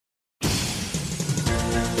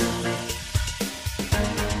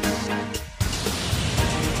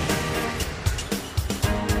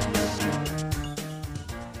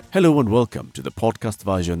Hello and welcome to the podcast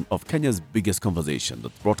version of Kenya's biggest conversation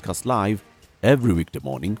that's broadcast live every weekday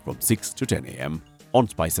morning from 6 to 10 a.m. on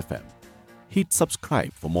Spice FM. Hit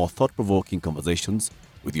subscribe for more thought-provoking conversations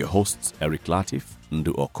with your hosts Eric Latif,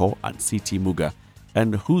 Ndu Oko and CT Muga,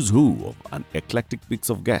 and who's who of an eclectic mix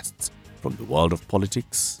of guests from the world of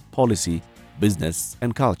politics, policy, business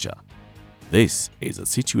and culture. This is a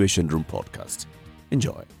Situation Room podcast.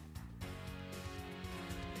 Enjoy.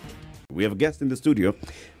 We have a guest in the studio.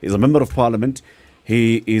 He's a member of parliament.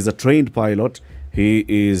 He is a trained pilot. He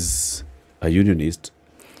is a unionist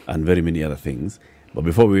and very many other things. But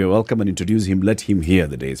before we welcome and introduce him, let him hear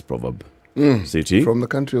the day's proverb. City? From the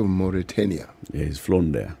country of Mauritania. Yeah, he's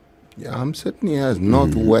flown there. Yeah, I'm sitting here as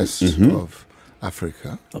northwest of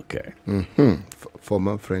Africa. Okay.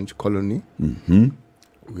 Former French colony.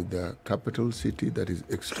 With the capital city that is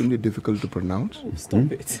extremely difficult to pronounce.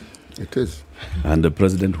 Stop it. It is. And the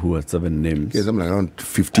president who has 7 names. Yes, I'm like around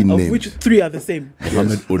 15 Of names. which 3 are the same.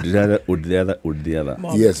 Mohammed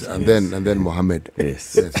Uddiada. Yes, and then Mohammed.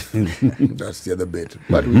 Yes. Yes, that's the other bit.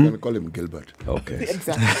 But we can call him Gilbert. Okay.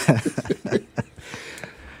 Exactly.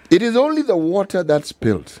 It is only the water that's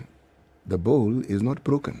spilled. The bowl is not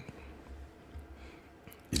broken.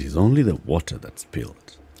 It is only the water that's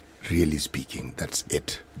spilled. Really speaking, that's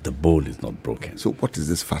it. The bowl is not broken. So what is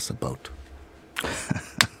this fuss about?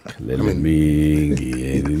 Still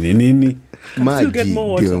get more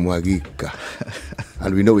water. Mwagika.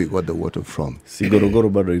 And we know we got the water from Sigorogoro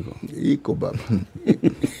bado iko. Iko baba.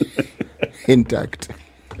 Intact.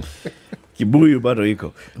 Kibuyu bado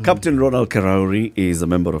iko. Captain Ronald Karauri is a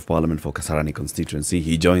member of parliament for Kasarani constituency.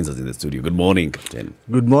 He joins us in the studio. Good morning, Captain.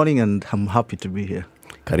 Good morning, and I'm happy to be here.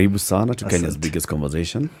 Karibu sana to Kenya's Asante. biggest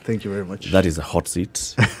conversation. Thank you very much. That is a hot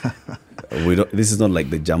seat. This is not like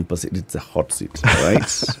the jumper seat. It's a hot seat,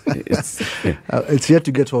 right? It's yet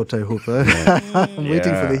to get hot, I hope. I'm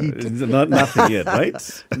waiting for the heat. It's nothing yet,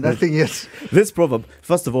 right? Nothing yet. This proverb,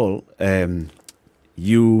 first of all,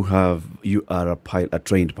 you are a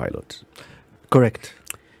trained pilot. Correct.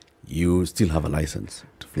 You still have a license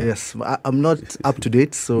to fly. Yes, I'm not up to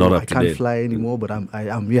date, so Not up I to can't date. fly anymore. But I'm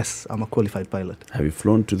a qualified pilot. Have you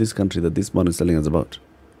flown to this country that this man is telling us about?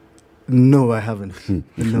 No, I haven't.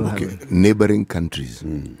 No, I Okay, haven't. neighboring countries.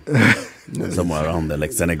 Somewhere around there,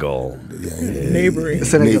 like Senegal. Neighboring.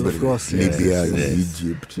 Senegal, of course. Libya, Yes.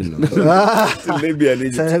 Egypt, Libya and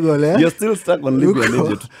Egypt. Senegal, eh? You're still stuck on Libya and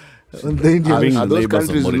Egypt. On the Indian. Being Are the those neighbors of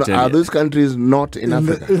countries? Mauritania. Are those countries not in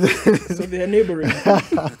Africa? So they are neighboring.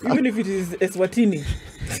 Even if it is Eswatini,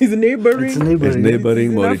 it's neighboring. It's neighboring. It's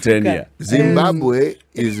neighboring in Mauritania. Africa. Zimbabwe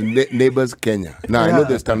is neighbors Kenya. Now I know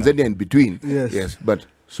there's Tanzania in between. Yes. But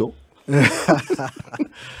so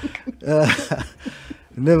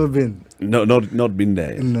Never been. No, not been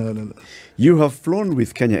there. No. You have flown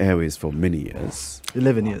with Kenya Airways for many years.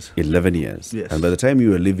 11 years. 11 years. Yes. And by the time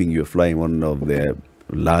you were leaving, you were flying one of the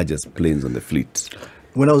largest planes on the fleet,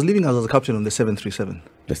 When I was leaving, I was a captain on the 737.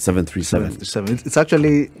 the 737. 737. It's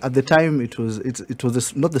actually, at the time, it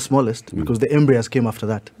was not the smallest, because the Embraers came after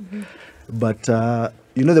that. But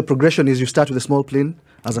the progression is you start with a small plane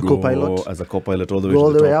as a co-pilot, As a co-pilot all the way go to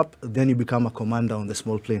all the way top. up, then you become a commander on the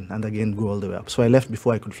small plane, and again go all the way up. So I left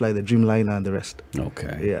before I could fly the Dreamliner and the rest.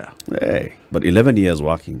 Okay. Yeah. Hey. But 11 years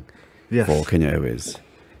working Yes. for Kenya Airways.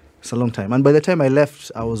 It's a long time. And by the time I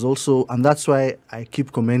left, I was also, and that's why I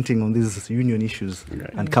keep commenting on these union issues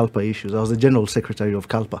Right. and CALPA issues. I was the general secretary of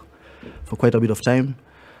CALPA for quite a bit of time.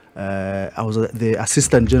 I was the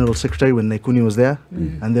assistant general secretary when Naikuni was there.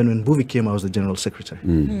 And then when Buvi came, I was the general secretary.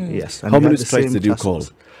 Yes. And How we many had the strikes same did you task call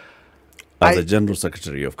force. as I- the general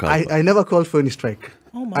secretary of CALPA? I never called for any strike.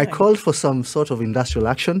 Oh my. I called for some sort of industrial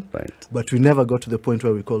action, Right. but we never got to the point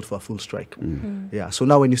where we called for a full strike. Yeah. So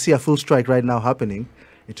now when you see a full strike right now happening,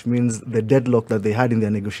 it means the deadlock that they had in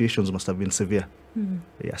their negotiations must have been severe.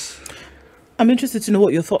 Yes. I'm interested to know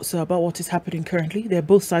what your thoughts are about what is happening currently. There are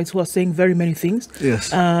both sides who are saying very many things.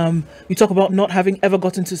 Yes. You talk about not having ever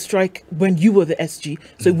gotten to strike when you were the SG,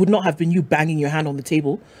 so it would not have been you banging your hand on the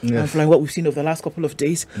table, Yes. like what we've seen over the last couple of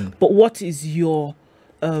days. But what is your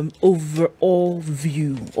overall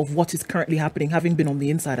view of what is currently happening, having been on the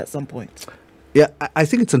inside at some point? Yeah, I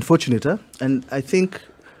think it's unfortunate, and I think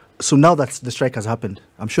so. Now that the strike has happened,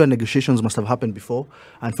 I'm sure negotiations must have happened before,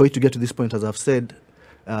 and for it to get to this point, as I've said,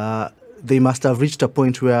 they must have reached a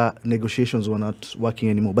point where negotiations were not working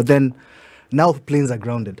anymore. But then, now planes are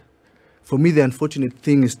grounded. For me, the unfortunate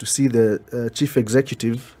thing is to see the chief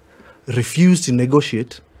executive refuse to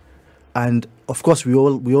negotiate, and of course, we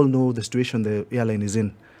all know the situation the airline is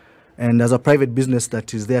in, and as a private business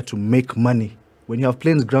that is there to make money. When you have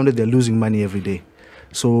planes grounded, they're losing money every day.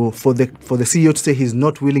 So for the CEO to say he's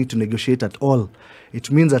not willing to negotiate at all,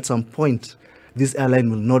 it means at some point this airline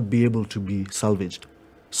will not be able to be salvaged.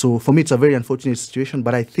 So for me, it's a very unfortunate situation,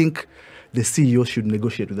 but I think the CEO should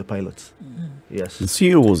negotiate with the pilots. Yes. The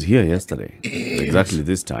CEO was here yesterday, exactly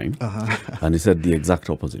this time, and he said the exact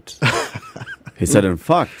opposite. He said, in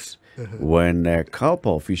fact, when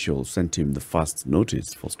CALPA officials sent him the first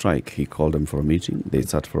notice for strike, he called them for a meeting. They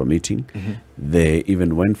sat for a meeting. They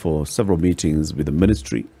even went for several meetings with the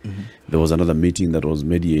ministry. There was another meeting that was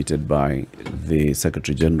mediated by the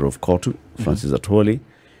Secretary General of KOTU, Francis Atwoli,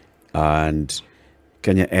 and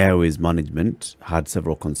Kenya Airways management had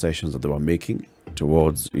several concessions that they were making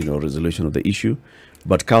towards, resolution of the issue.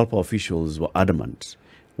 But CALPA officials were adamant.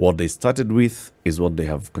 What they started with is what they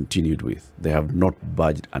have continued with. They have not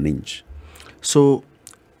budged an inch. So,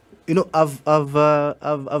 I've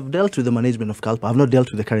dealt with the management of CALPA. I've not dealt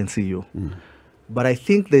with the current CEO. But I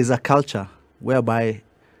think there's a culture whereby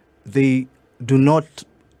they do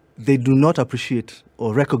not appreciate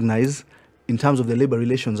or recognize, in terms of the Labor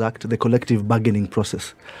Relations Act, the collective bargaining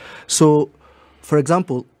process. So, for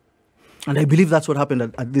example, and I believe that's what happened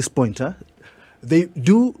at this point, they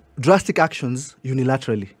do drastic actions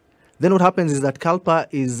unilaterally. Then what happens is that CALPA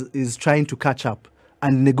is trying to catch up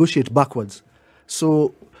and negotiate backwards.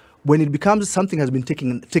 So when it becomes something has been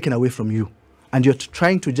taken away from you, and you're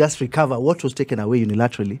trying to just recover what was taken away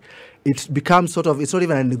unilaterally, it becomes it's not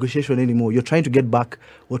even a negotiation anymore. You're trying to get back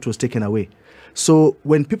what was taken away. So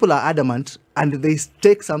when people are adamant and they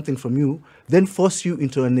take something from you, then force you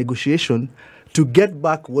into a negotiation to get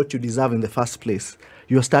back what you deserve in the first place,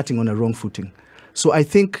 you're starting on a wrong footing. So I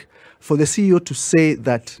think for the CEO to say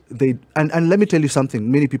that and let me tell you something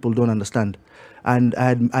many people don't understand, and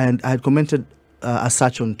I had commented as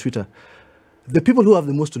such on Twitter, the people who have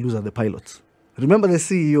the most to lose are the pilots. Remember, the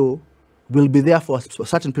CEO will be there for a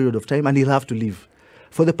certain period of time and he'll have to leave.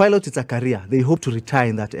 For the pilots, it's a career. They hope to retire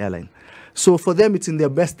in that airline. So for them, it's in their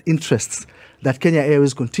best interests that Kenya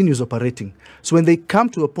Airways continues operating. So when they come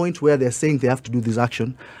to a point where they're saying they have to do this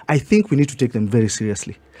action, I think we need to take them very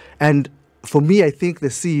seriously. And for me, I think the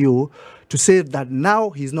CEO to say that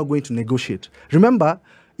now he's not going to negotiate. Remember,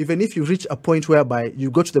 even if you reach a point whereby you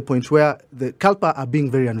go to the point where the CALPA are being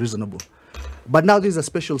very unreasonable, but now this is a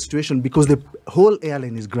special situation because the whole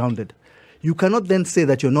airline is grounded. You cannot then say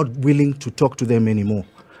that you're not willing to talk to them anymore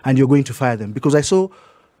and you're going to fire them. Because I saw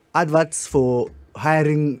adverts for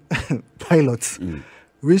hiring pilots,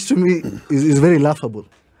 which to me is very laughable.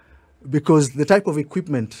 Because the type of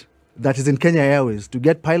equipment that is in Kenya Airways, to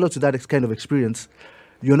get pilots with that kind of experience,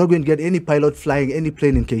 you're not going to get any pilot flying any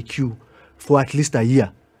plane in KQ for at least a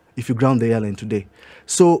year if you ground the airline today.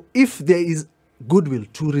 So if there is goodwill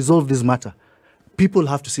to resolve this matter, people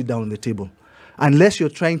have to sit down on the table. Unless you're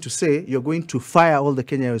trying to say you're going to fire all the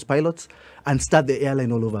Kenya Airways pilots and start the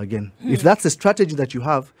airline all over again. If that's the strategy that you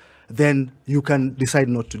have, then you can decide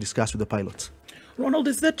not to discuss with the pilots. Ronald,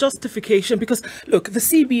 is there justification? Because, look, the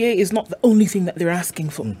CBA is not the only thing that they're asking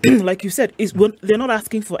for. Like you said, they're not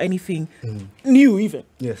asking for anything new even.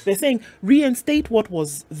 Yes. They're saying reinstate what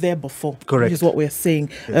was there before. Correct. Which is what we're saying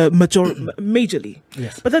majorly.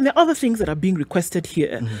 Yes. But then there are other things that are being requested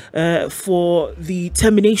here for the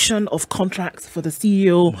termination of contracts for the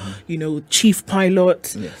CEO, chief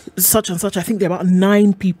pilot, such and such. I think there are about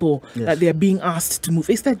 9 people that they're being asked to move.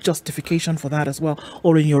 Is there justification for that as well?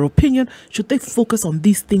 Or in your opinion, should they focus on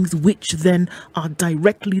these things which then are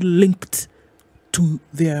directly linked to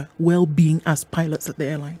their well-being as pilots at the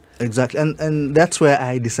airline? Exactly. And that's where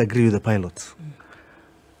I disagree with the pilots.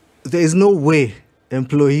 There is no way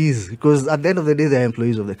employees, because at the end of the day, they're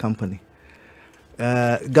employees of the company.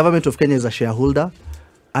 Government of Kenya is a shareholder,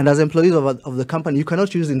 and as employees of the company, you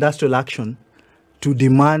cannot use industrial action to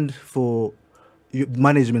demand for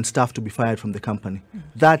management staff to be fired from the company.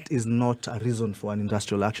 That is not a reason for an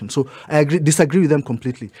industrial action. So I disagree with them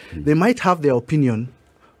completely. They might have their opinion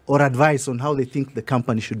or advice on how they think the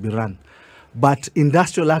company should be run, but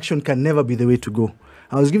industrial action can never be the way to go.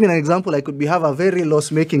 I was giving an example. I could have a very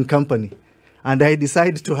loss-making company, and I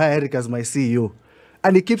decide to hire Eric as my CEO,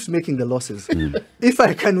 and he keeps making the losses. If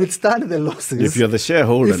I can withstand the losses, if you're the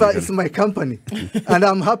shareholder, it's my company, and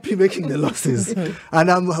I'm happy making the losses,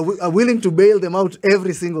 and I'm willing to bail them out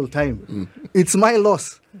every single time, it's my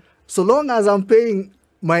loss. So long as I'm paying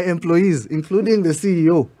my employees, including the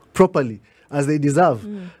CEO, properly, as they deserve,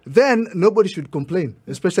 then nobody should complain,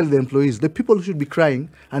 especially the employees. The people who should be crying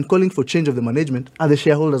and calling for change of the management are the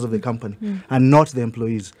shareholders of the company and not the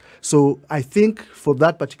employees. So I think for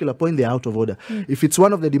that particular point, they're out of order. If it's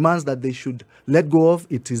one of the demands that they should let go of,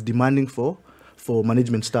 it is demanding for for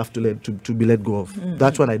management staff to be let go of.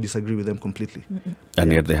 That's when I disagree with them completely.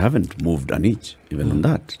 And yet they haven't moved an inch, even on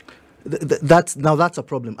that. That's a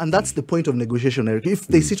problem. And that's the point of negotiation, Eric. If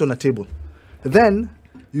they sit on a table, then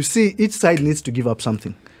you see each side needs to give up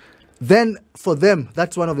something. Then for them,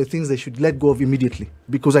 that's one of the things they should let go of immediately,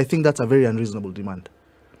 because I think that's a very unreasonable demand.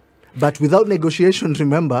 But without negotiation,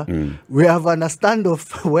 remember, we have a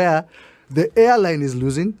standoff where the airline is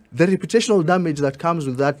losing, the reputational damage that comes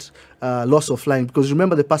with that loss of flying. Because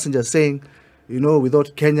remember the passengers saying,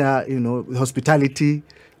 without Kenya, hospitality,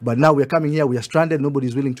 but now we're coming here, we are stranded,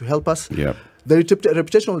 nobody's willing to help us. Yeah. The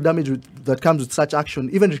reputational damage that comes with such action,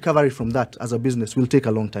 even recovery from that as a business, will take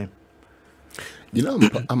a long time.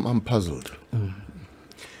 I'm puzzled.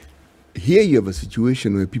 Here you have a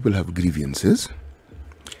situation where people have grievances.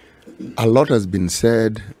 A lot has been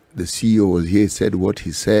said. The CEO was here, said what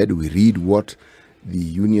he said. We read what the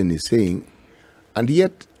union is saying. And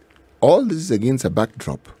yet, all this is against a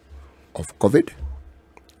backdrop of COVID,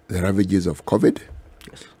 the ravages of COVID,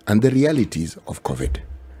 and the realities of COVID.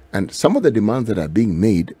 And some of the demands that are being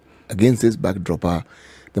made against this backdrop are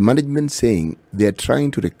the management saying they are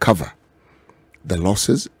trying to recover the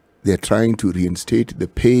losses. They are trying to reinstate the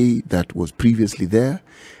pay that was previously there.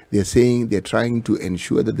 They're saying they're trying to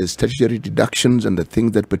ensure that the statutory deductions and the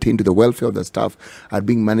things that pertain to the welfare of the staff are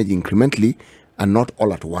being managed incrementally and not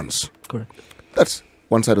all at once. Correct. That's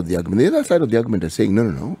one side of the argument. The other side of the argument is saying,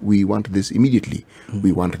 no, we want this immediately.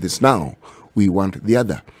 We want this now. We want the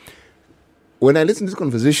other. When I listen to this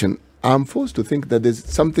conversation, I'm forced to think that there's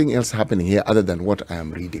something else happening here other than what I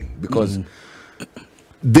am reading. Because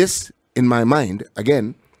this, in my mind,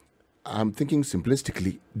 again, I'm thinking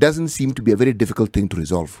simplistically, doesn't seem to be a very difficult thing to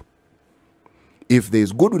resolve. If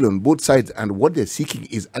there's goodwill on both sides and what they're seeking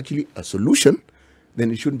is actually a solution, then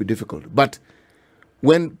it shouldn't be difficult. But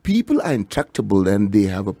when people are intractable and they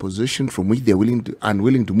have a position from which they're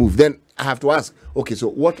unwilling to move, then I have to ask, okay, so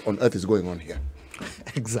what on earth is going on here?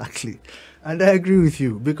 Exactly. And I agree with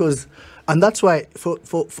you and that's why, for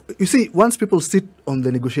you see, once people sit on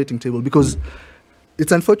the negotiating table, because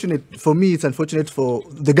it's unfortunate for me, it's unfortunate for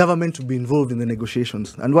the government to be involved in the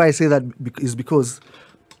negotiations. And why I say that is because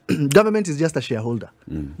government is just a shareholder.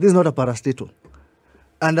 This is not a parastatal.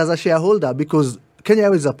 And as a shareholder, because Kenya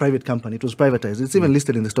Airways is a private company, it was privatized, it's even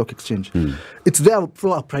listed in the stock exchange. It's there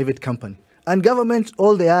for a private company. And government,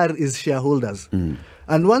 all they are is shareholders.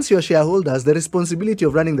 And once you're shareholders, the responsibility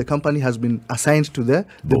of running the company has been assigned to the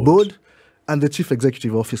board and the chief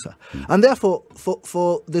executive officer. And therefore,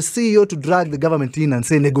 for the CEO to drag the government in and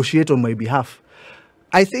say, negotiate on my behalf,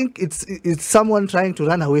 I think it's someone trying to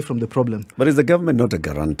run away from the problem. But is the government not a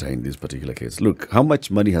guarantor in this particular case? Look, how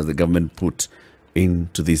much money has the government put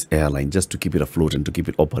into this airline just to keep it afloat and to keep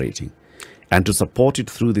it operating and to support it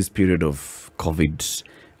through this period of COVID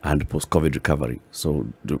and post-COVID recovery? So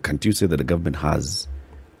can't you say that the government has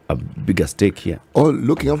a bigger stake here? Or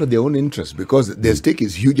looking after their own interests, because their stake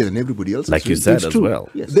is huger than everybody else's. Like you said It's as true. well.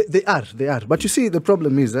 Yes. They are. But you see, the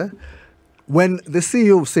problem is, when the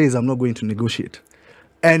CEO says, I'm not going to negotiate,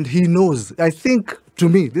 and he knows, I think, to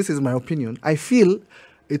me, this is my opinion, I feel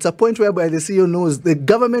it's a point whereby the CEO knows the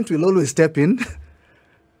government will always step in,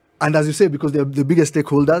 and as you say, because they're the biggest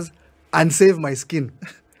stakeholders, and save my skin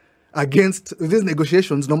against these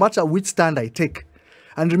negotiations, no matter which stand I take.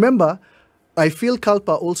 And remember, I feel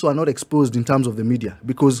CALPA also are not exposed in terms of the media,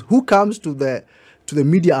 because who comes to the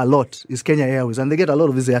media a lot is Kenya Airways, and they get a lot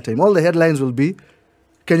of this airtime. All the headlines will be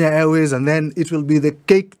Kenya Airways, and then it will be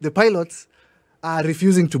the pilots are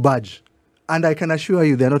refusing to budge. And I can assure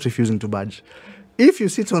you they're not refusing to budge. If you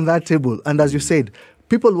sit on that table, and as you said,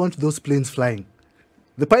 people want those planes flying.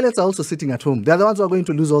 The pilots are also sitting at home. They're the ones who are going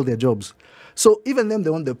to lose all their jobs. So even them, they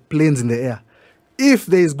want the planes in the air. If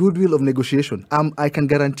there is goodwill of negotiation, I can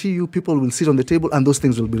guarantee you people will sit on the table and those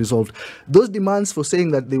things will be resolved. Those demands for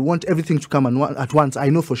saying that they want everything to come at once, I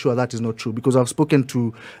know for sure that is not true, because I've spoken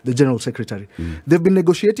to the General Secretary. They've been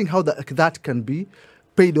negotiating how that can be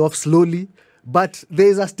paid off slowly, but there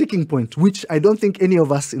is a sticking point, which I don't think any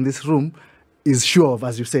of us in this room is sure of,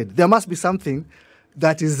 as you said. There must be something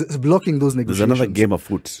that is blocking those negotiations. There's another game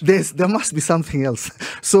afoot. There must be something else.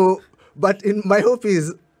 So, but my hope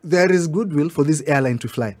is there is goodwill for this airline to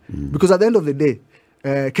fly. Because at the end of the day,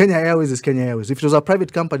 Kenya Airways is Kenya Airways. If it was a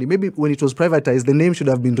private company, maybe when it was privatized, the name should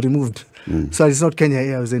have been removed. So it's not Kenya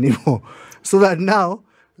Airways anymore. So that now,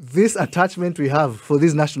 this attachment we have for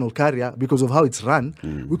this national carrier, because of how it's run,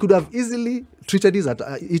 we could have easily treated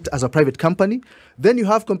it as a private company. Then you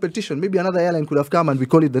have competition. Maybe another airline could have come and we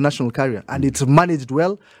call it the national carrier. And it's managed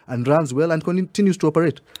well and runs well and continues to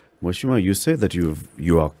operate. Mheshimiwa, you say that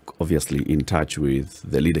you are obviously in touch with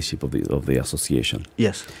the leadership of the association.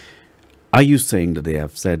 Yes. Are you saying that they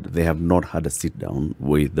have said they have not had a sit down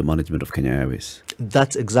with the management of Kenya Airways?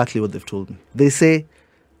 That's exactly what they've told me. They say,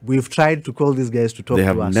 we've tried to call these guys to talk to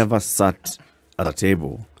us. They have never sat at a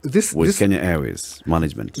table with Kenya Airways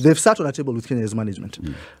management. They've sat on a table with Kenya Airways management.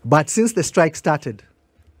 But since the strike started,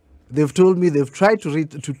 they've told me they've tried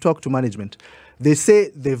to talk to management. They say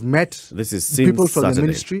they've met people from the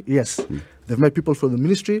ministry. Yes. They've met people from the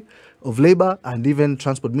Ministry of Labour and even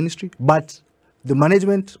Transport Ministry. But the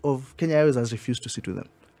management of Kenya Airways has refused to sit with them.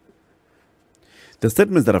 The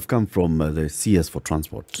statements that have come from the CS for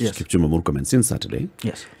Transport, Kipchumba Murkomen, since Saturday,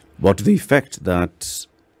 were to the effect that,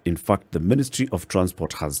 in fact, the Ministry of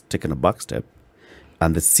Transport has taken a back step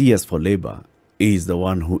and the CS for Labour is the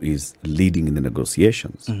one who is leading in the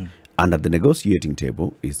negotiations. And at the negotiating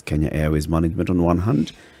table is Kenya Airways management on one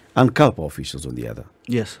hand and CALPA officials on the other.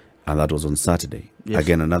 Yes. And that was on Saturday.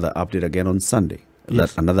 Again, another update again on Sunday.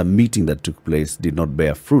 That another meeting that took place did not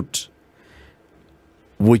bear fruit,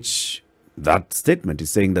 which that statement is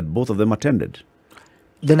saying that both of them attended.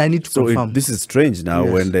 Then I need to confirm. This is strange now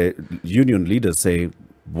when the union leaders say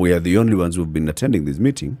we are the only ones who've been attending this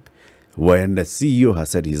meeting, when the CEO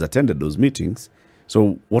has said he's attended those meetings.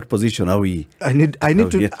 So what position are we? I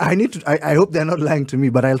hope they're not lying to me,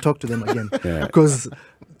 but I'll talk to them again. Because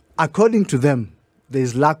according to them, there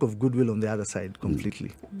is lack of goodwill on the other side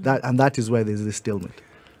completely. That is why there's this stalemate.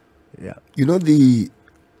 Yeah. You know,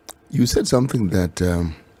 you said something that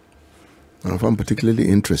I found particularly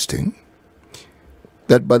interesting,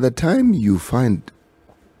 that by the time you find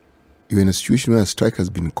you're in a situation where a strike has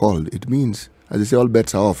been called, it means, as they say, all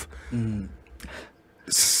bets are off.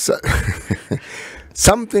 So,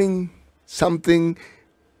 something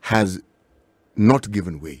has not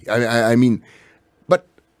given way. I mean, but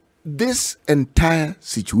this entire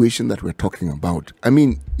situation that we're talking about, I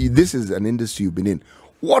mean, this is an industry you've been in.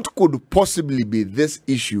 What could possibly be this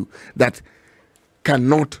issue that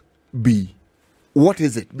cannot be? What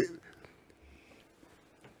is it?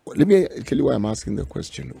 Let me tell you why I'm asking the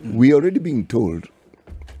question. We're already being told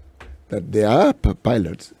that there are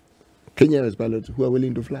pilots, Kenya Airways pilots, who are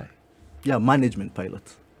willing to fly. Yeah, management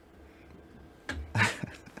pilots.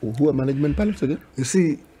 Who are management pilots again? You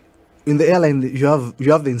see, in the airline, you have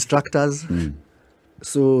the instructors,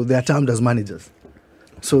 so they are termed as managers.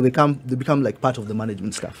 So they become like part of the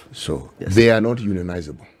management staff. So they are not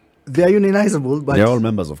unionizable. They are unionizable, but they're all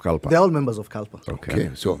members of CALPA. They're all members of CALPA.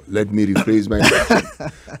 Okay, so let me rephrase my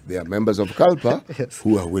question. They are members of CALPA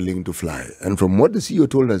who are willing to fly. And from what the CEO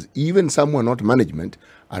told us, even some who are not management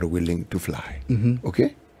are willing to fly.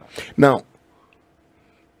 Okay? Now,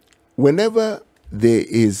 whenever there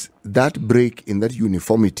is that break in that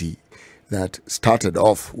uniformity that started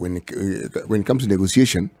off when it comes to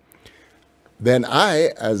negotiation, then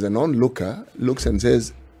I, as a non-looker, looks and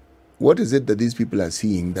says, what is it that these people are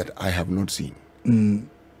seeing that I have not seen?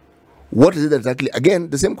 What is it exactly? Again,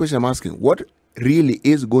 the same question I'm asking. What really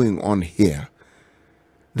is going on here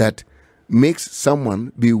that makes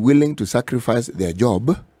someone be willing to sacrifice their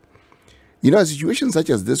job? You know, a situation such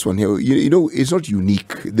as this one here, you know, it's not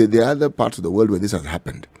unique. There are other parts of the world where this has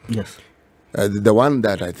happened. Yes. The one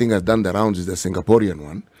that I think has done the rounds is the Singaporean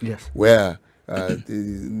one. Yes. Where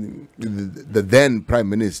the then Prime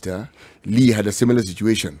Minister, Lee, had a similar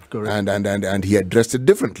situation. Correct. And he addressed it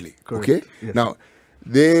differently. Correct. Okay? Yes. Now,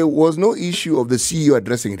 there was no issue of the CEO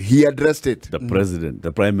addressing it. He addressed it. The president,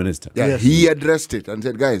 the prime minister. Yeah, Yes. he addressed it and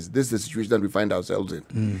said, guys, this is the situation that we find ourselves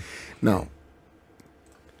in. Now,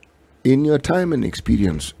 in your time and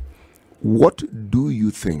experience, what do you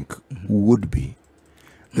think would be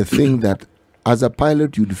the thing that, as a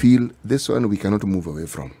pilot, you'd feel this one we cannot move away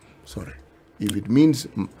from? Sorry. If it means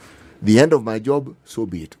the end of my job, so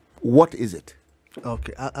be it. What is it?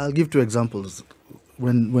 Okay, I'll give two examples.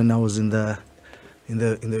 When I was in the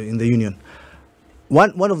union,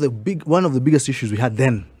 one of the biggest issues we had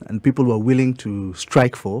then, and people were willing to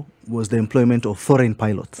strike for, was the employment of foreign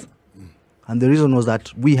pilots. And the reason was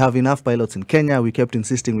that we have enough pilots in Kenya. We kept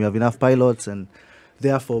insisting we have enough pilots, and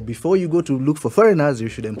therefore, before you go to look for foreigners, you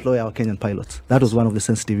should employ our Kenyan pilots. That was one of the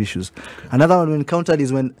sensitive issues. Another one we encountered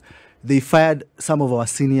is when they fired some of our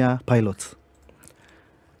senior pilots.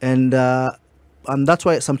 And that's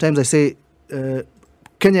why sometimes I say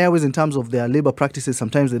Kenya Airways, in terms of their labor practices,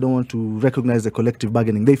 sometimes they don't want to recognize the collective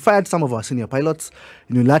bargaining. They fired some of our senior pilots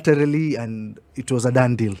unilaterally, and it was a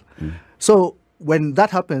done deal. So when that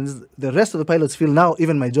happens, the rest of the pilots feel now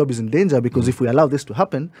even my job is in danger, because if we allow this to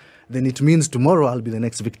happen, then it means tomorrow I'll be the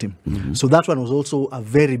next victim. So that one was also a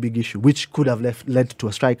very big issue, which could have led to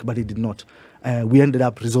a strike, but it did not. We ended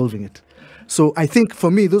up resolving it. So I think for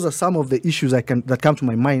me, those are some of the issues that come to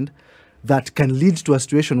my mind that can lead to a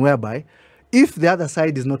situation whereby if the other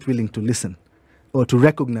side is not willing to listen or to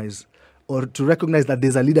recognize that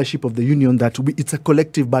there's a leadership of the union, it's a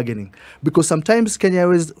collective bargaining. Because sometimes Kenya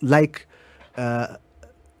Airways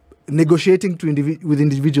negotiating with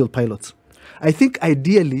individual pilots. I think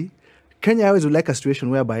ideally, Kenya Airways would like a situation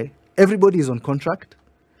whereby everybody is on contract,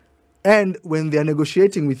 and when they're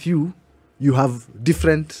negotiating with you, you have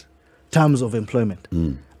different terms of employment.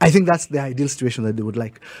 I think that's the ideal situation that they would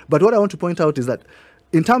like. But what I want to point out is that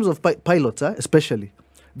in terms of pilots, especially,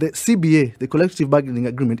 the CBA, the collective bargaining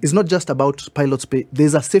agreement, is not just about pilots' pay.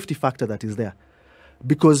 There's a safety factor that is there.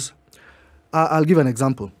 Because I'll give an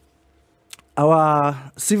example.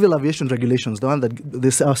 Our civil aviation regulations,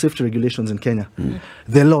 our safety regulations in Kenya,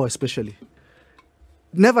 the law especially,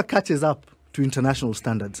 never catches up to international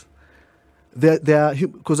standards.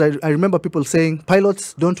 Because I remember people saying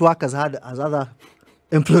pilots don't work as hard as other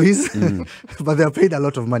employees, but they're paid a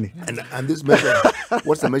lot of money. And this measure,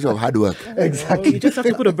 what's the measure of hard work? Exactly. Well, you just have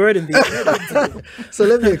to put a bird in there. So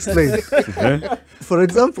let me explain. For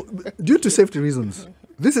example, due to safety reasons,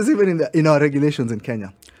 this is even in our regulations in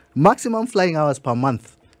Kenya. Maximum flying hours per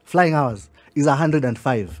month, flying hours, is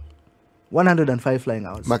 105. 105 flying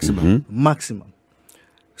hours. Maximum. Maximum.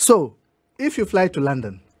 So, if you fly to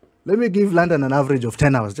London, let me give London an average of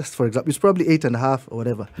 10 hours, just for example. It's probably 8.5 or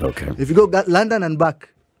whatever. Okay. If you go London and back,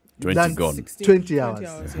 20 gone. 20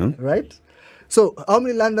 hours. Right? So, how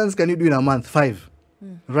many Londons can you do in a month? 5.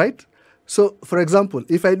 Right? So, for example,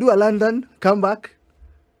 if I do a London, come back,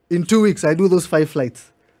 in 2 weeks, I do those 5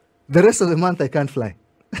 flights. The rest of the month, I can't fly.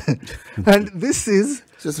 And this is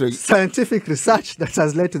scientific research that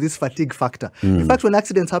has led to this fatigue factor. In fact, when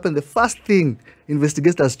accidents happen, the first thing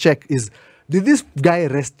investigators check is, did this guy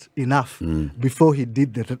rest enough before he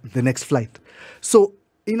did the next flight? So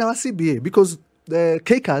in our CBA, because the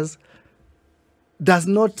KCAS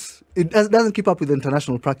doesn't keep up with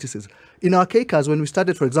international practices. In our KCAS, when we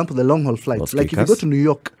started, for example, the long-haul flights, like if you go to New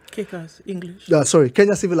York, KCAS, English.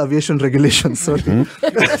 Kenya Civil Aviation Regulations. Sorry.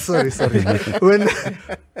 sorry.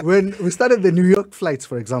 When we started the New York flights,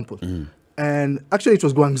 for example, and actually it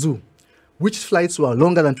was Guangzhou, which flights were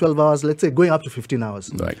longer than 12 hours, let's say going up to 15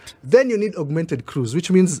 hours. Right. Then you need augmented crews,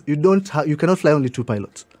 which means you cannot fly only 2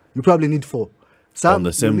 pilots. You probably need 4. You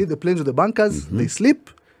need the planes with the bunkers, they sleep,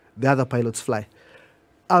 the other pilots fly.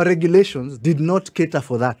 Our regulations did not cater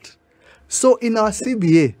for that. So in our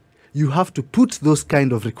CBA, you have to put those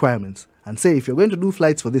kind of requirements and say, if you're going to do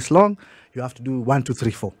flights for this long, you have to do 1, 2,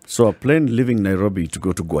 3, 4. So a plane leaving Nairobi to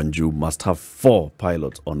go to Guangzhou must have 4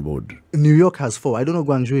 pilots on board. New York has 4. I don't know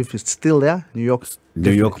Guangzou if it's still there. New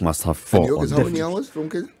York must have 4. New York is how many hours from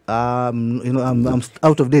Kenya? I'm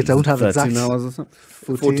out of date. I won't have 13 exact. hours or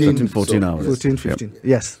something? 14 hours. 14, 15. Yep.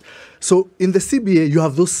 Yes. So in the CBA, you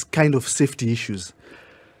have those kind of safety issues.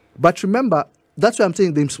 But remember, that's why I'm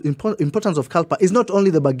saying the importance of CALPA is not only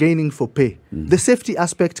the bargaining for pay. The safety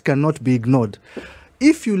aspect cannot be ignored.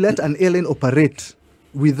 If you let an airline operate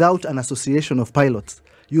without an association of pilots,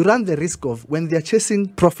 you run the risk of, when they're chasing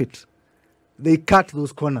profit, they cut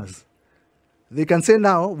those corners. They can say,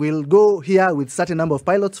 now we'll go here with certain number of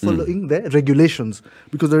pilots following the regulations,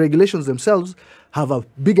 because the regulations themselves have a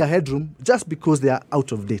bigger headroom just because they are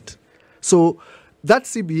out of date. So that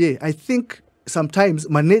CBA, I think sometimes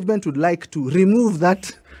management would like to remove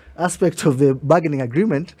that aspect of the bargaining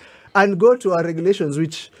agreement and go to our regulations,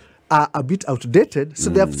 which are a bit outdated, so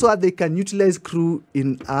that they can utilize crew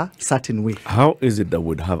in a certain way. How is it that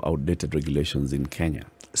we'd have outdated regulations in Kenya?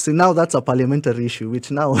 So now that's a parliamentary issue,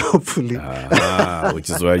 which now hopefully... which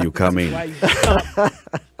is where you come in.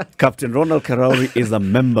 Captain Ronald Karauri is a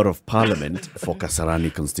member of parliament for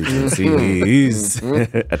Kasarani constituency. He is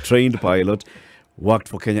a trained pilot, worked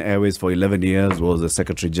for Kenya Airways for 11 years, was the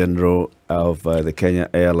Secretary General of the Kenya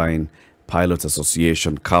Airline Pilots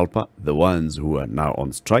Association, CALPA, the ones who are now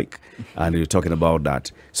on strike. And you're talking about that.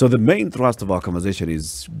 So the main thrust of our conversation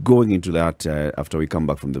is going into that after we come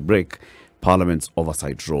back from the break. Parliament's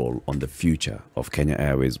oversight role on the future of Kenya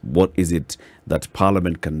Airways. What is it that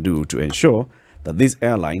Parliament can do to ensure that this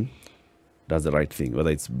airline does the right thing, whether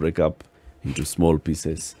it's break up into small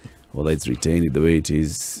pieces, whether it's retained the way it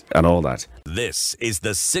is, and all that. This is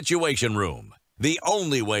the Situation Room, the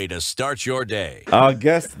only way to start your day. Our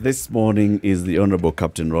guest this morning is the Honorable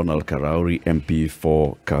Captain Ronald Karauri, MP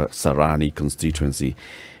for Kasarani constituency.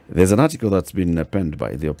 There's an article that's been penned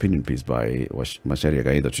by the opinion piece by Macharia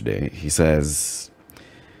Gaida today. He says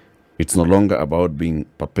it's no longer about being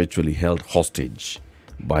perpetually held hostage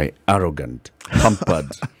by arrogant,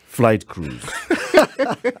 pampered flight crews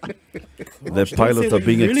The pilots are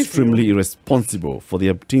being extremely irresponsible. For the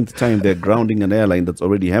 18th time, they're grounding an airline that's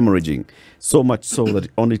already hemorrhaging. So much so that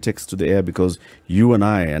it only takes to the air because you and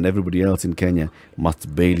I and everybody else in Kenya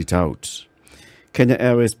must bail it out. Kenya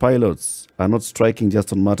Airways pilots are not striking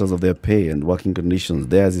just on matters of their pay and working conditions.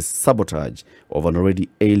 Theirs is sabotage of an already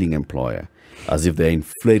ailing employer, as if their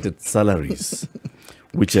inflated salaries,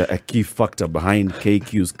 which are a key factor behind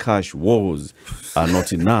KQ's cash woes, are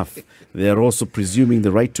not enough. They are also presuming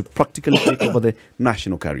the right to practically take over the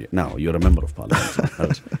national carrier. Now, you're a member of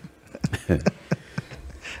parliament.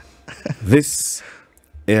 This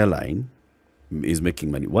airline is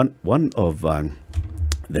making money. One of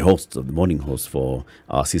the hosts of the morning host for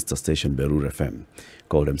our sister station, Berur FM,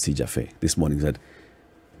 called MC Jaffe, this morning said,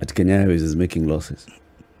 at Kenya Airways is making losses.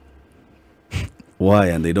 Why?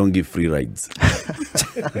 And they don't give free rides.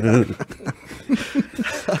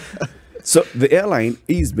 So the airline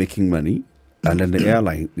is making money, and then the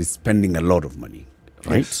airline is spending a lot of money,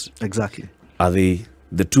 right? Yes, exactly. Are they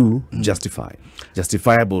the two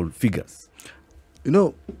justifiable figures? You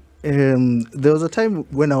know, there was a time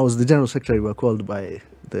when I was the General Secretary, we were called by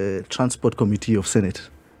the Transport Committee of Senate,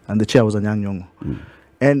 and the chair was Anyang' Nyong'o.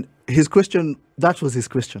 And his question, that was his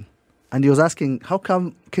question. And he was asking, how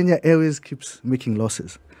come Kenya Airways keeps making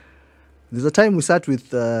losses? There's a time we sat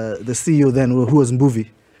with the CEO then, who was Mbuvi,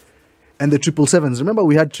 and the 777s. Remember,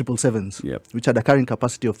 we had 777s, which had a carrying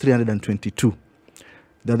capacity of 322.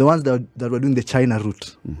 They're the ones that were doing the China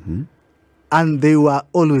route. And they were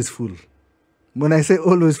always full. When I say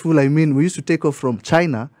always full, I mean we used to take off from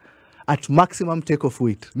China at maximum takeoff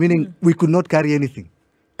weight, meaning we could not carry anything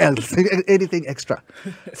else, anything extra.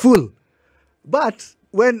 Full. But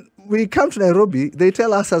when we come to Nairobi, they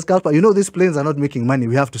tell us as Kalpa, you know, these planes are not making money,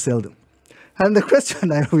 we have to sell them. And the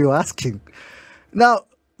question we were asking, now,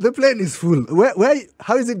 the plane is full.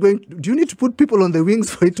 How is it going? Do you need to put people on the wings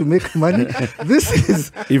for it to make money? This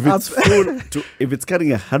is if it's full. If it's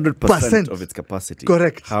carrying 100% of its capacity,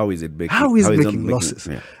 correct. How is it making? How is it making losses?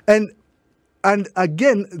 And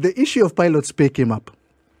again, the issue of pilots' pay came up,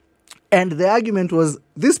 and the argument was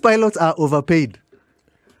these pilots are overpaid.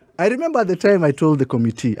 I remember at the time I told the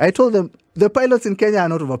committee, I told them the pilots in Kenya are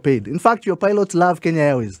not overpaid. In fact, your pilots love Kenya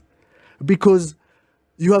Airways because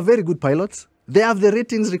you have very good pilots. They have the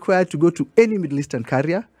ratings required to go to any Middle Eastern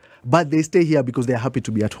carrier, but they stay here because they are happy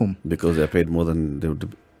to be at home. Because they're paid more than they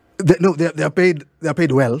would. They are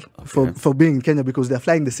paid well for being in Kenya because they are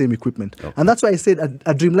flying the same equipment. And that's why I said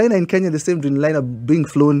a Dreamliner in Kenya, the same Dreamliner being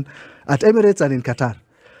flown at Emirates and in Qatar.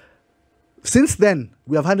 Since then,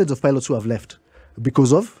 we have hundreds of pilots who have left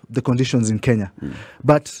because of the conditions in Kenya.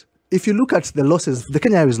 But if you look at the losses, the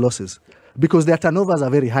Kenya Airways losses, because their turnovers are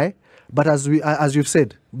very high, but as you've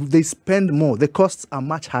said, they spend more. The costs are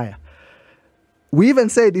much higher. We even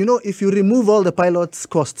said, you know, if you remove all the pilots'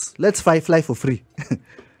 costs, let's fly for free.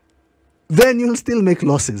 Then you'll still make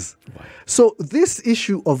losses. Wow. So this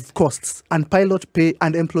issue of costs and pilot pay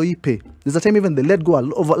and employee pay, there's a time even they let go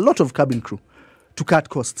of a lot of cabin crew to cut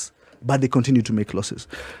costs, but they continue to make losses.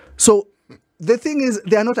 So the thing is,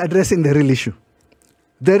 they are not addressing the real issue.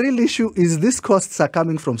 The real issue is these costs are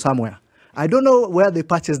coming from somewhere. I don't know where they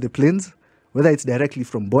purchase the planes, whether it's directly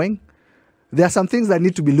from Boeing. There are some things that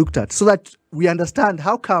need to be looked at so that we understand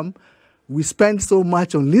how come we spend so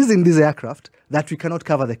much on leasing these aircraft that we cannot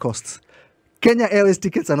cover the costs. Kenya Airways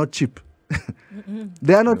tickets are not cheap.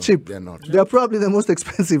 They are not cheap. They're not. They are probably the most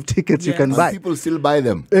expensive tickets you can buy. And people still buy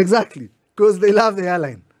them. Exactly, because they love the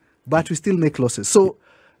airline. But we still make losses. So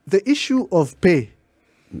the issue of pay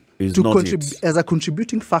is as a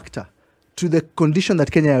contributing factor to the condition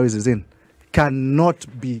that Kenya Airways is in cannot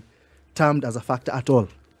be termed as a factor at all.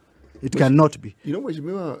 It cannot be. You know,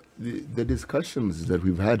 Mheshimiwa, the discussions that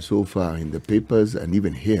we've had so far in the papers and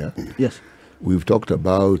even here, yes, we've talked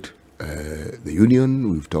about the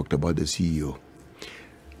union, we've talked about the CEO.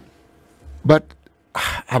 But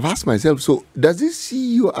I've asked myself, so does this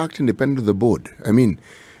CEO act independent of the board? I mean,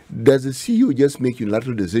 does the CEO just make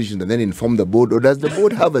unilateral decisions and then inform the board, or does the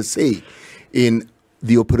board have a say in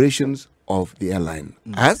the operations of the airline?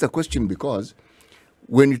 I asked the question because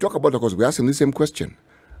when you talk about the cost, we asked him the same question.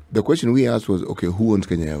 The question we asked was, okay, who owns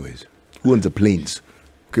Kenya Airways? Who owns the planes?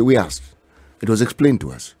 Okay, we asked. It was explained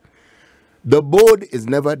to us. The board is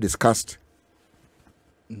never discussed.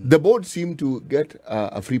 The board seemed to get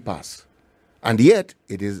a free pass. And yet,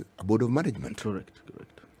 it is a board of management. Correct.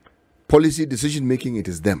 Policy decision making, it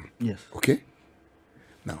is them. Yes. Okay?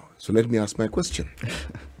 Now, so let me ask my question.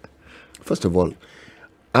 First of all,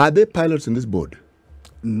 are there pilots in this board?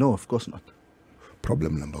 No, of course not.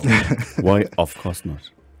 Problem number one. Why, of course not?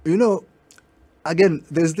 You know, again,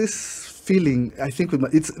 there's this feeling, I think,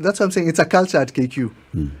 that's what I'm saying, it's a culture at KQ.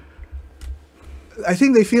 I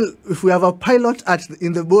think they feel if we have a pilot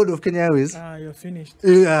in the board of Kenya Airways, you're finished.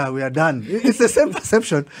 Yeah, we are done. It's the same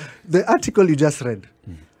perception. The article you just read,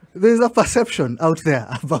 there's a perception out there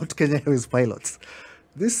about Kenya Airways pilots.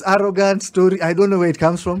 This arrogant story, I don't know where it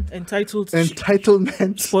comes from.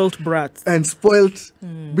 Entitlement. Spoilt brats. And spoilt.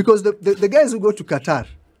 Because the guys who go to Qatar,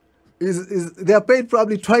 they are paid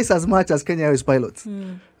probably twice as much as Kenya Airways pilots.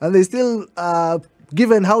 And they still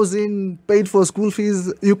given housing, paid for school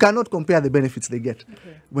fees. You cannot compare the benefits they get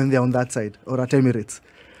when they're on that side or at Emirates.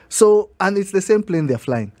 So, and it's the same plane they're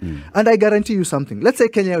flying. And I guarantee you something. Let's say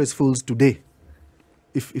Kenya Airways falls today.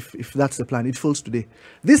 If that's the plan, it falls today.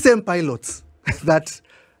 These same pilots that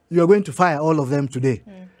you are going to fire all of them today.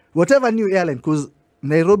 Whatever new airline, because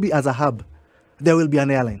Nairobi as a hub, there will be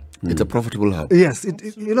an airline. It's a profitable hub. Yes,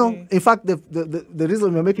 in fact, the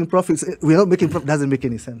reason we're making profits, we're not making profit, doesn't make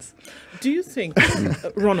any sense. Do you think,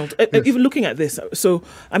 Ronald, even looking at this, so,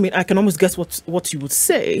 I mean, I can almost guess what you would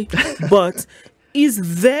say, but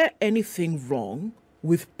is there anything wrong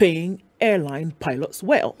with paying airline pilots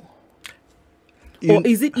well? Or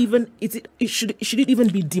should it even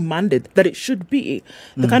be demanded that it should be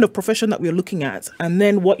the kind of profession that we're looking at, and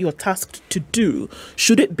then what you're tasked to do?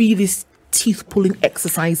 Should it be this teeth-pulling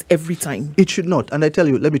exercise every time? It should not, and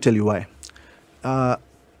let me tell you why.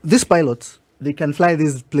 These pilots, they can fly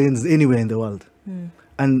these planes anywhere in the world.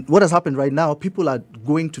 And what has happened right now, people are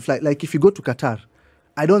going to fly, like if you go to Qatar,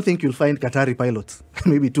 I don't think you'll find Qatari pilots,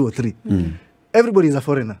 maybe 2 or 3. Everybody is a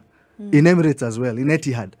foreigner, in Emirates as well, in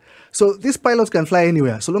Etihad. So these pilots can fly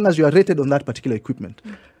anywhere, so long as you are rated on that particular equipment.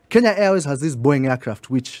 Kenya Airways has this Boeing aircraft,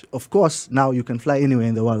 which, of course, now you can fly anywhere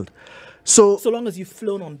in the world. So long as you've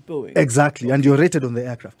flown on Boeing. Exactly, and you're rated on the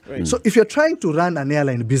aircraft. Right. So if you're trying to run an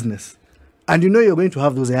airline business, and you know you're going to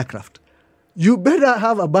have those aircraft, you better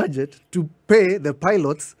have a budget to pay the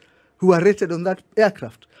pilots who are rated on that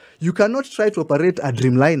aircraft. You cannot try to operate a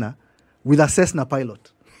Dreamliner with a Cessna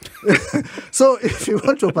pilot. So if you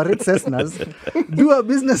want to operate Cessnas, do a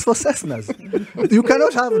business for Cessnas. You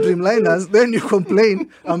cannot have Dreamliners, then you complain,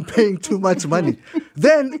 I'm paying too much money.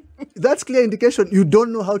 Then that's clear indication you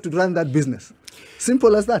don't know how to run that business.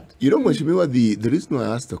 Simple as that. You know, Mheshimiwa, the reason why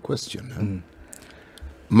I asked the question,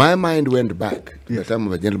 my mind went back to the time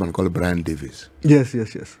of a gentleman called Brian Davis. Yes.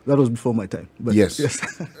 That was before my time. But yes,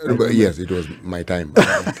 it was my time.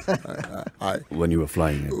 When you were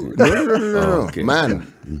flying. No. Okay.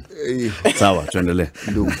 Man. Sawa, tuendelee.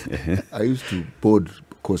 I used to board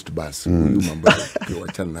Coast Bus.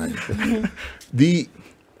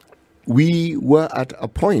 We were at a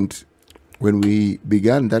point when we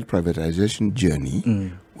began that privatization journey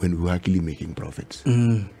when we were actually making profits.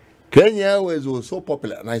 Kenya Airways was so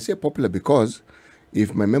popular, and I say popular because,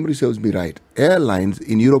 if my memory serves me right, airlines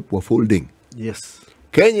in Europe were folding. Yes.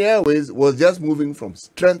 Kenya Airways was just moving from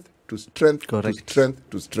strength to strength to strength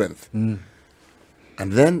to strength. And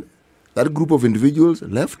then that group of individuals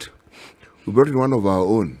left. We brought in one of our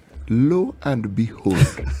own. Lo and behold,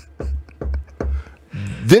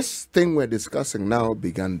 this thing we're discussing now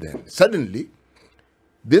began then. Suddenly,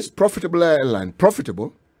 this profitable airline,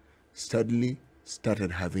 suddenly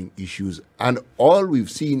started having issues, and all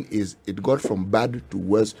we've seen is it got from bad to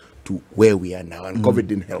worse to where we are now, and COVID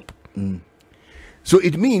didn't help. So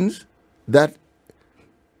it means that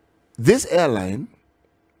this airline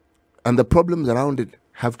and the problems around it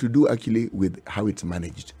have to do actually with how it's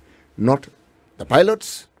managed, not the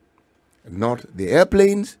pilots, not the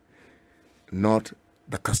airplanes, not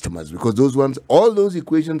the customers, because all those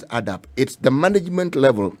equations add up. It's the management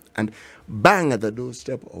level, and bang at the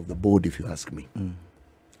doorstep of the board, if you ask me.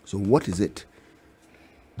 So what is it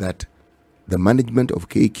that the management of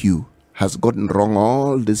KQ has gotten wrong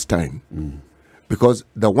all this time? Because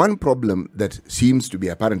the one problem that seems to be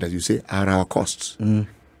apparent, as you say, are our costs.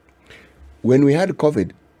 When we had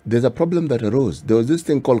COVID, there's a problem that arose. There was this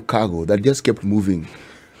thing called cargo that just kept moving,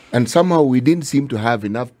 and somehow we didn't seem to have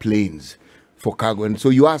enough planes for cargo. And so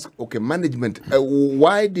you ask, okay, management,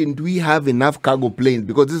 why didn't we have enough cargo planes?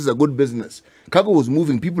 Because this is a good business. Cargo was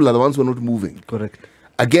moving. People are the ones who are not moving. Correct.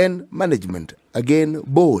 Again, management. Again,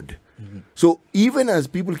 board. So even as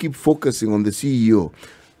people keep focusing on the CEO,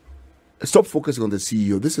 stop focusing on the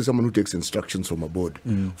CEO. This is someone who takes instructions from a board.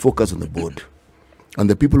 Focus on the board. And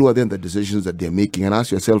the people who are there in the decisions that they're making, and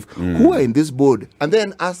ask yourself, who are in this board? And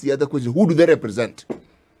then ask the other question, who do they represent?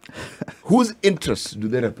 Whose interests do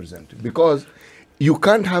they represent? Because you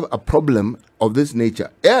can't have a problem of this nature.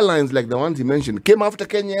 Airlines like the ones he mentioned came after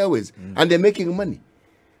Kenya Airways, and they're making money.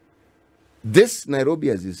 This Nairobi,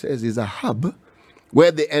 as he says, is a hub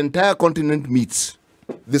where the entire continent meets.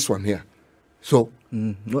 This one here. So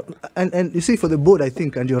No, and you see, for the board, I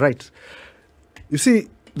think, and you're right. You see,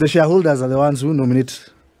 the shareholders are the ones who nominate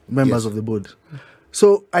members of the board.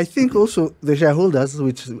 So I think also the shareholders,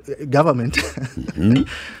 which government,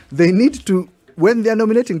 they need to, when they are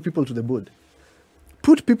nominating people to the board,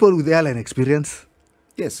 put people with airline experience.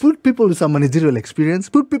 Yes. Put people with some managerial experience.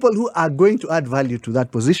 Put people who are going to add value to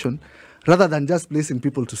that position, rather than just placing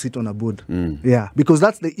people to sit on a board. Yeah, because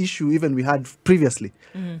that's the issue even we had previously.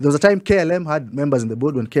 There was a time KLM had members in the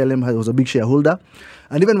board when KLM was a big shareholder.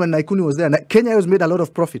 And even when Naikuni was there, Kenya Airways made a lot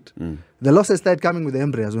of profit. The losses started coming with the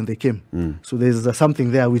Embraers when they came. So there's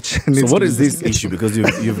something there which needs So what to is this issue? Because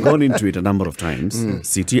you've gone into it a number of times.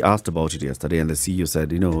 CT asked about it yesterday, and the CEO said,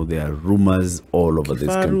 there are rumors all over this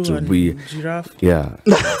country. Giraffe. Yeah.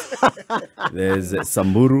 There's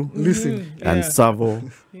Samburu and Savo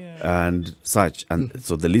and such. And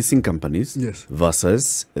so the leasing companies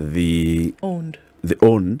versus the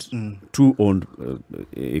two owned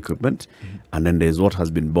equipment, and then there's what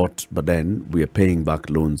has been bought, but then we are paying back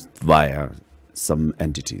loans via some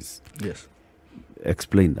entities. Yes.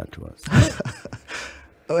 Explain that to us.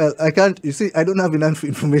 Well, I can't. You see, I don't have enough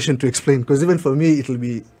information to explain, because even for me, it'll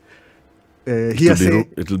be hearsay.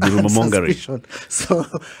 It'll be rumor mongering. So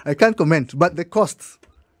I can't comment. But the costs,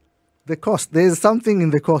 there is something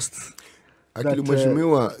in the costs. Actually,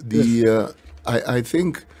 Mheshimiwa, I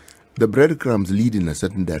think the breadcrumbs lead in a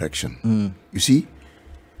certain direction. You see,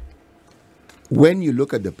 when you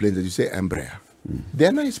look at the planes that you say Embraer,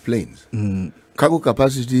 they're nice planes. Cargo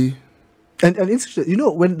capacity. And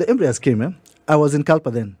when the Embraers came, I was in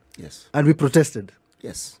Kalpa then. Yes. And we protested.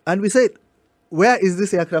 Yes. And we said, where is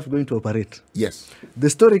this aircraft going to operate? Yes. The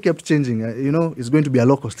story kept changing. It's going to be a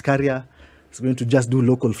low-cost carrier. It's going to just do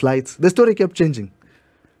local flights. The story kept changing.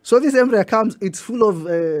 So this Embraer comes, it's full of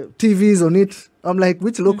TVs on it. I'm like,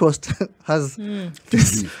 which low-cost has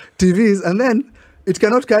TVs? And then it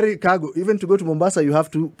cannot carry cargo. Even to go to Mombasa, you have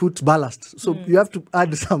to put ballast. So you have to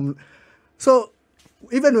add some. So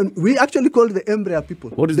even when we actually called the Embraer people.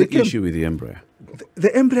 What is the issue with the Embraer? The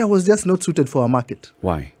Embraer was just not suited for our market.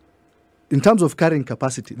 Why? In terms of carrying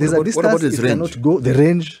capacity. There's a distance it cannot go, the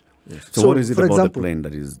range. Yes. So what is it about the plane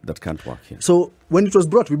that can't work here? So when it was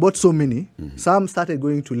brought, we bought so many. Some started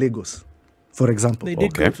going to Lagos, for example. They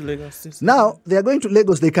did go to Lagos. Now they are going to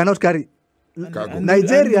Lagos. They cannot carry. Cargo.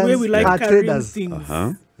 Nigerians are traders.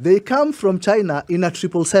 They come from China in a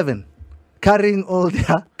 777, carrying all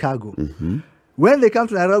their cargo. When they come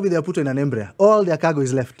to Nairobi, they are put in an Embraer. All their cargo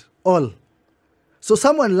is left. All. So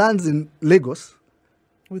someone lands in Lagos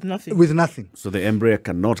with nothing. So the Embraer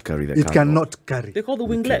cannot carry the cargo. It cannot carry. They call the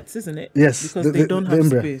winglets, isn't it? Yes. Because they don't have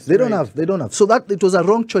space. They don't have. So that it was a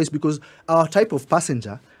wrong choice, because our type of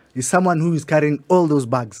passenger is someone who is carrying all those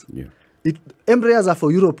bags. Yeah. Embraers are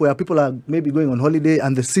for Europe, where people are maybe going on holiday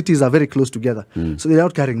and the cities are very close together. So they're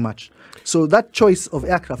not carrying much. So that choice of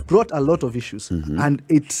aircraft brought a lot of issues, and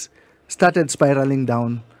it started spiraling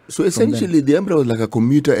down. So essentially, the Embraer was like a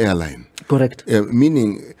commuter airline. Correct.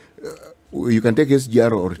 Meaning, you can take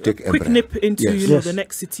SGR or take Embraer. Quick nip into the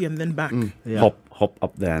next city and then back. Hop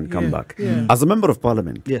up there and come back. As a member of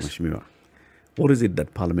parliament, Mheshimiwa, what is it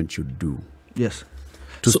that parliament should do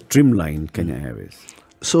to streamline Kenya Airways?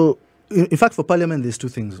 So, in fact, for parliament, there's two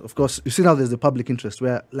things. Of course, you see now there's the public interest,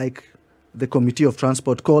 where like the Committee of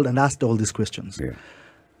Transport called and asked all these questions.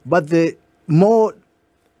 But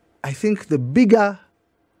I think the bigger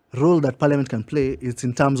role that parliament can play is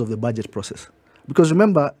in terms of the budget process. Because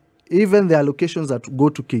remember, even the allocations that go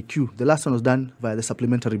to KQ, the last one was done via the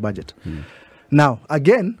supplementary budget. Now,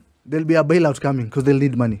 again, there'll be a bailout coming because they'll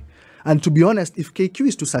need money. And to be honest, if KQ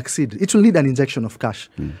is to succeed, it will need an injection of cash.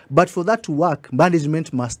 But for that to work,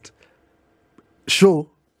 management must show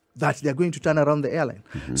that they're going to turn around the airline.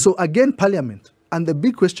 So again, parliament, and the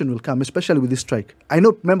big question will come, especially with this strike. I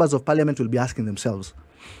know members of parliament will be asking themselves,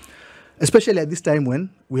 especially at this time when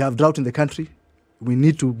we have drought in the country, we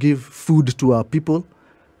need to give food to our people.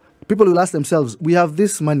 People will ask themselves, we have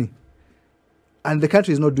this money, and the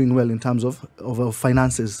country is not doing well in terms of our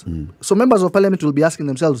finances. So members of parliament will be asking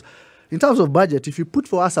themselves, in terms of budget, if you put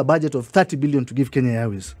for us a budget of 30 billion to give Kenya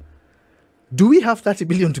Airways, do we have 30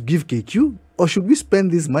 billion to give KQ, or should we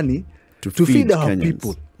spend this money to feed our Kenyans,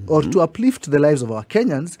 people, or to uplift the lives of our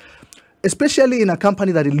Kenyans, especially in a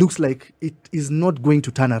company that it looks like it is not going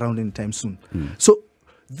to turn around anytime soon? So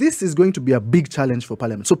this is going to be a big challenge for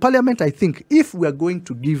Parliament. So Parliament, I think, if we are going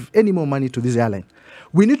to give any more money to this airline,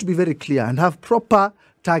 we need to be very clear and have proper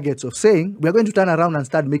targets of saying we are going to turn around and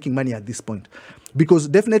start making money at this point. Because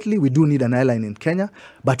definitely we do need an airline in Kenya,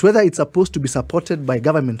 but whether it's supposed to be supported by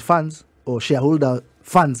government funds or shareholder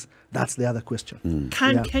funds, that's the other question.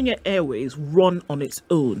 Can Kenya Airways run on its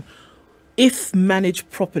own if managed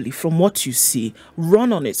properly, from what you see,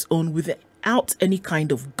 run on its own without any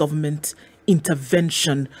kind of government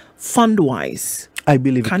intervention, fund-wise? I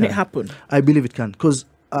believe Can it happen? I believe it can. Because,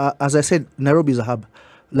 as I said, Nairobi is a hub.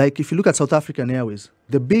 Like, if you look at South African Airways,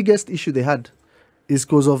 the biggest issue they had is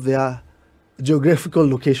because of their geographical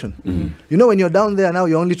location. You know, when you're down there now,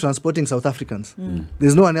 you're only transporting South Africans.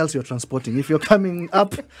 There's no one else you're transporting. If you're coming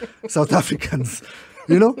up, South Africans,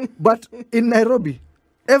 you know. But in Nairobi,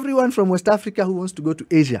 everyone from West Africa who wants to go to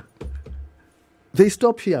Asia, they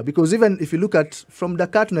stop here, because even if you look at from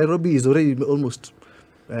Dakar to Nairobi is already almost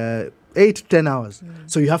 8 to 10 hours.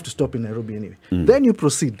 So you have to stop in Nairobi anyway. Then you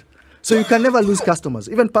proceed. So you can never lose customers.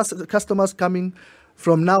 Even customers coming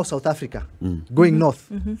from now South Africa, going north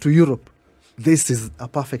to Europe. This is a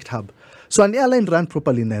perfect hub. So an airline run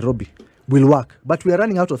properly in Nairobi will work. But we are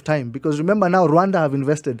running out of time, because remember now Rwanda have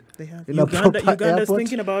invested in a proper Uganda's airport.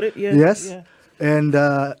 thinking about it. Yeah. Yes. Yeah. And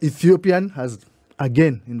Ethiopian has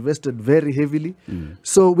again invested very heavily.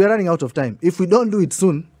 So we are running out of time. If we don't do it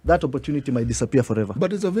soon, that opportunity might disappear forever.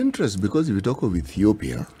 But it's of interest, because if you talk of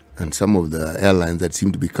Ethiopia and some of the airlines that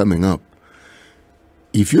seem to be coming up,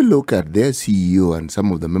 if you look at their CEO and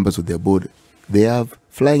some of the members of their board, they have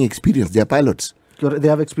flying experience. They are pilots. They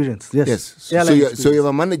have experience. Yes. Yes. Airline So you have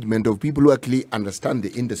a management of people who actually understand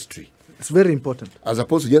the industry, It's very important. as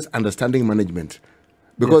opposed to just understanding management.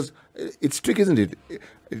 Because it's tricky, isn't it?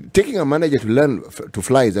 Taking a manager to learn to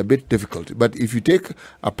fly is a bit difficult. But if you take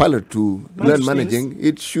a pilot to learn managing,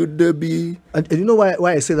 it should be... And you know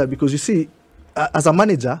why I say that? Because you see, as a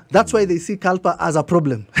manager, that's why they see CALPA as a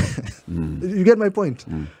problem. You get my point?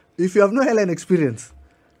 If you have no airline experience,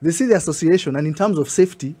 they see the association, and in terms of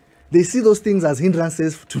safety, they see those things as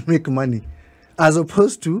hindrances to make money, as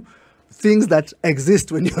opposed to things that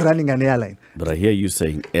exist when you're running an airline. But I hear you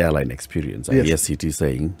saying airline experience. I hear CT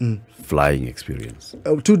saying flying experience.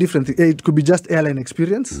 Two different things. It could be just airline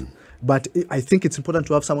experience, but I think it's important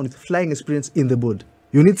to have someone with flying experience in the board.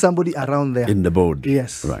 You need somebody around there. In the board?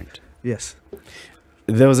 Yes. Right. Yes.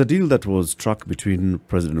 There was a deal that was struck between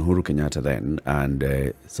President Uhuru Kenyatta then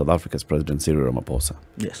and South Africa's President Cyril Ramaphosa.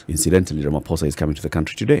 Yes. Incidentally, Ramaphosa is coming to the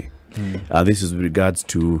country today. This is with regards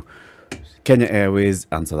to Kenya Airways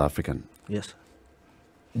and South African. Yes.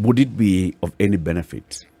 Would it be of any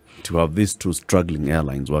benefit to have these two struggling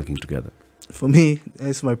airlines working together? For me,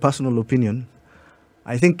 it's my personal opinion.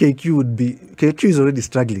 I think KQ is already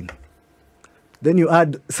struggling. Then you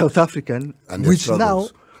add South African, And their which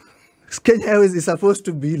struggles. now Kenya Airways is supposed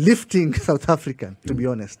to be lifting South African, to be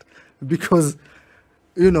honest. Because,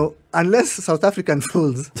 you know, unless South African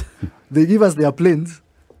falls, they give us their planes,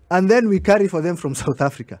 and then we carry for them from South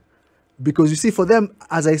Africa. Because you see, for them,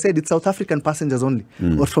 as I said, it's South African passengers only,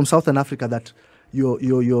 or from Southern Africa that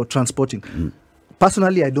you're transporting.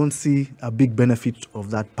 Personally, I don't see a big benefit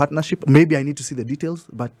of that partnership. Maybe I need to see the details,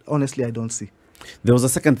 but honestly, I don't see. There was a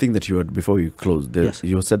second thing that you had before you closed. Yes.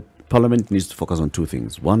 You said Parliament needs to focus on two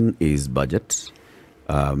things. One is budget,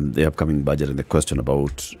 the upcoming budget, and the question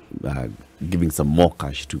about giving some more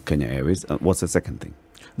cash to Kenya Airways. What's the second thing?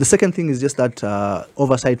 The second thing is just that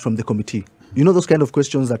oversight from the committee. You know, those kind of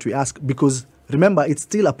questions that we ask, because remember, it's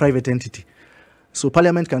still a private entity. So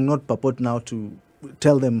Parliament cannot purport now to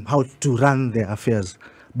tell them how to run their affairs.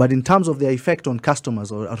 But in terms of their effect on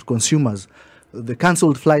customers or consumers, the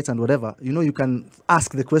cancelled flights and whatever, you know, you can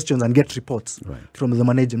ask the questions and get reports from the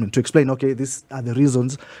management to explain, okay, these are the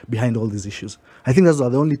reasons behind all these issues. I think those are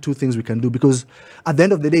the only two things we can do, because at the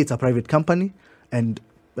end of the day, it's a private company, and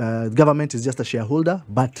government is just a shareholder.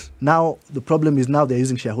 But now the problem is now they're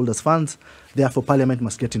using shareholders' funds. Therefore, Parliament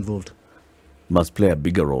must get involved. Must play a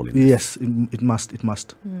bigger role in this. Yes, it must. It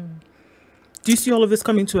must. Do you see all of this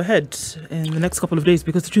coming to a head in the next couple of days?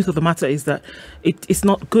 Because the truth of the matter is that it's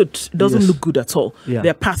not good. It doesn't look good at all. Yeah.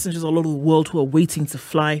 There are passengers all over the world who are waiting to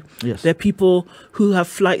fly. Yes. There are people who have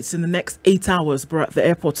flights in the next 8 hours, but at the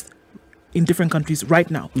airports in different countries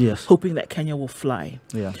right now, Yes. hoping that Kenya will fly.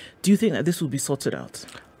 Yeah. Do you think that this will be sorted out?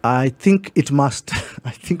 I think it must.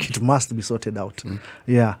 I think it must be sorted out.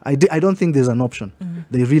 Yeah. I don't think there's an option.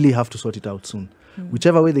 They really have to sort it out soon.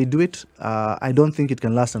 Whichever way they do it, I don't think it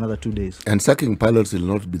can last another 2 days. And sacking pilots will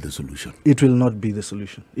not be the solution. It will not be the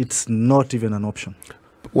solution. It's not even an option.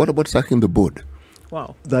 What about sacking the board?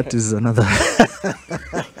 Wow. That is another.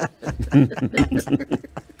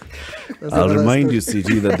 I'll remind you,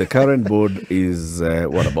 CG, that the current board is,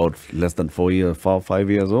 about less than 5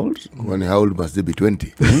 years old? When how old must they be?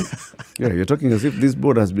 20? Yeah, you're talking as if this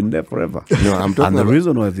board has been there forever. No, I'm talking And the about...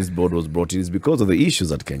 reason why this board was brought in is because of the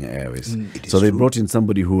issues at Kenya Airways. It is So they true. brought in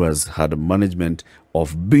somebody who has had a management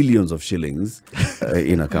of billions of shillings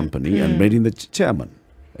in a company and made him the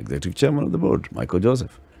executive chairman of the board, Michael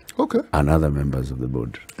Joseph. Okay. and other members of the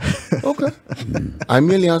board. Okay. I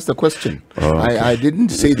merely asked the question. I didn't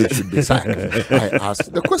say they should be sacked. I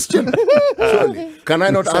asked the question. Surely. Can I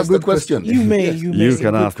not ask the question? You may. You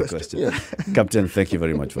can ask the question. Captain, thank you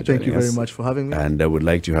very much for joining us. Thank you very much for having me. And I would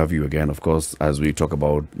like to have you again, of course, as we talk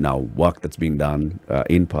about now work that's being done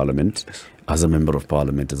in Parliament, as a member of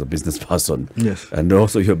Parliament, as a business person, Yes. and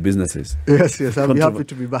also your businesses. Yes, I'll be happy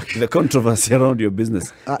to be back. The controversy around your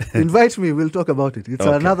business. Invite me, we'll talk about it. It's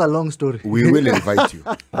another long story. We will invite you.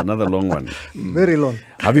 Another long one. Very long.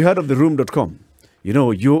 Have you heard of theroom.com? You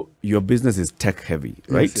know, your business is tech heavy,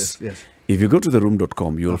 right? Yes. If you go to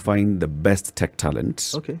theroom.com, you'll find the best tech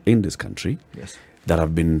talents in this country that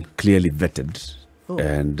have been clearly vetted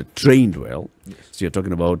and trained well. Yes. So you're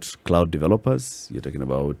talking about cloud developers, you're talking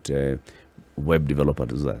about web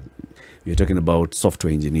developers, you're talking about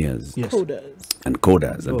software engineers,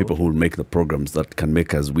 coders, and people who will make the programs that can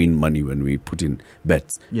make us win money when we put in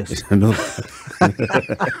bets. Yes. You know?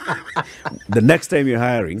 The next time you're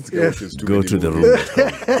hiring, go to the room.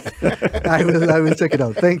 I will check it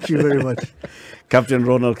out. Thank you very much. Captain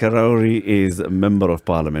Ronald Karauri is a member of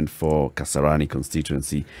Parliament for Kasarani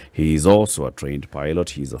constituency. He is also a trained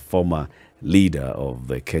pilot. He's a former leader of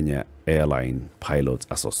the Kenya Airline Pilots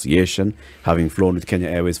Association, having flown with Kenya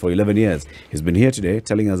Airways for 11 years. He's been here today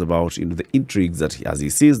telling us about the intrigues that as he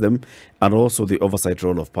sees them, and also the oversight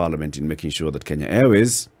role of Parliament in making sure that Kenya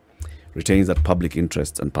Airways retains that public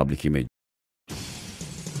interest and public image.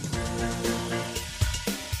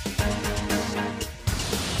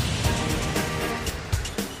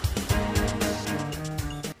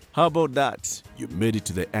 How about that? You made it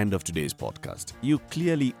to the end of today's podcast. You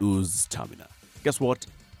clearly ooze stamina. Guess what?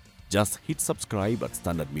 Just hit subscribe at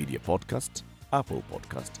Standard Media Podcast, Apple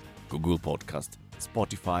Podcast, Google Podcast,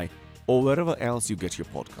 Spotify, or wherever else you get your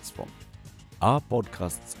podcasts from. Our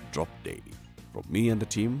podcasts drop daily. From me and the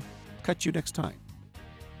team, catch you next time.